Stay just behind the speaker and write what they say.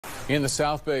In the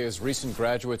South Bay, as recent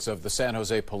graduates of the San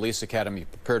Jose Police Academy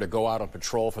prepare to go out on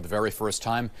patrol for the very first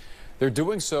time, they're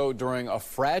doing so during a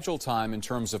fragile time in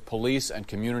terms of police and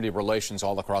community relations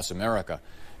all across America.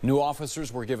 New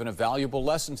officers were given a valuable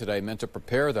lesson today meant to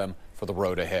prepare them for the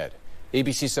road ahead.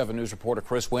 ABC 7 News reporter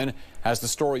Chris Wynn has the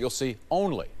story you'll see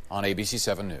only on ABC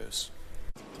 7 News.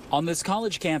 On this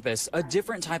college campus, a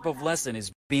different type of lesson is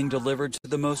being delivered to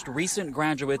the most recent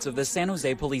graduates of the San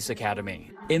Jose Police Academy.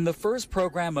 In the first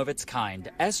program of its kind,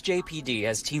 SJPD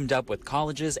has teamed up with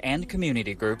colleges and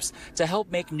community groups to help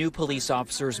make new police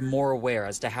officers more aware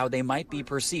as to how they might be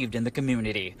perceived in the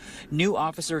community. New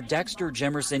officer Dexter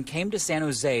Jimerson came to San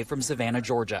Jose from Savannah,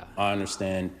 Georgia. I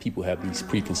understand people have these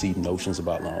preconceived notions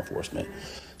about law enforcement,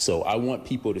 so I want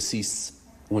people to see.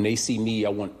 When they see me, I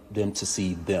want them to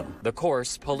see them. The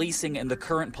course, Policing in the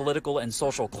Current Political and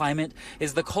Social Climate,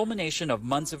 is the culmination of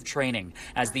months of training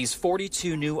as these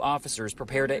 42 new officers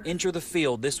prepare to enter the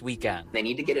field this weekend. They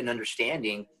need to get an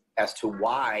understanding as to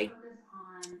why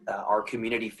our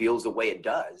community feels the way it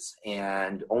does,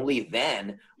 and only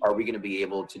then are we going to be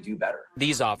able to do better.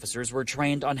 These officers were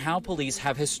trained on how police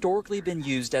have historically been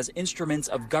used as instruments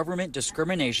of government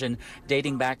discrimination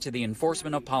dating back to the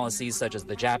enforcement of policies such as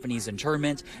the Japanese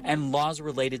internment and laws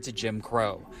related to Jim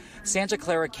Crow. Santa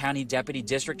Clara County Deputy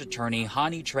District Attorney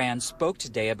Hani Tran spoke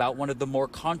today about one of the more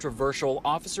controversial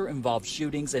officer-involved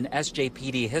shootings in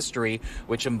SJPD history,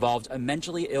 which involved a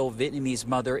mentally ill Vietnamese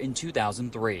mother in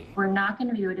 2003. We're not going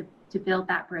to be able to build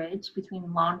that bridge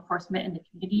between law enforcement and the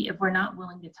community if we're not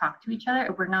willing to talk to each other,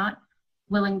 if we're not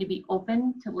willing to be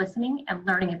open to listening and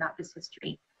learning about this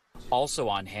history. Also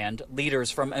on hand,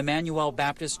 leaders from Emmanuel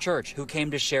Baptist Church who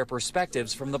came to share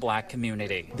perspectives from the Black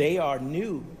community. They are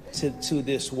new to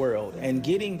this world, and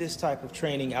getting this type of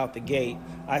training out the gate,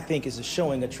 I think, is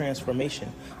showing a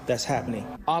transformation that's happening.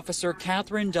 Officer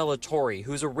Catherine Delatorre,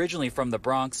 who's originally from the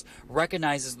Bronx,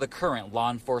 recognizes the current law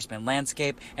enforcement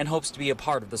landscape and hopes to be a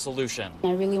part of the solution.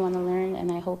 I really want to learn,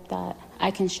 and I hope that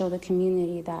I can show the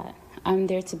community that I'm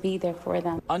there to be there for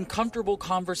them. Uncomfortable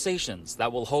conversations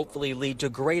that will hopefully lead to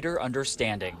greater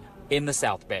understanding. In the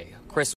South Bay, Chris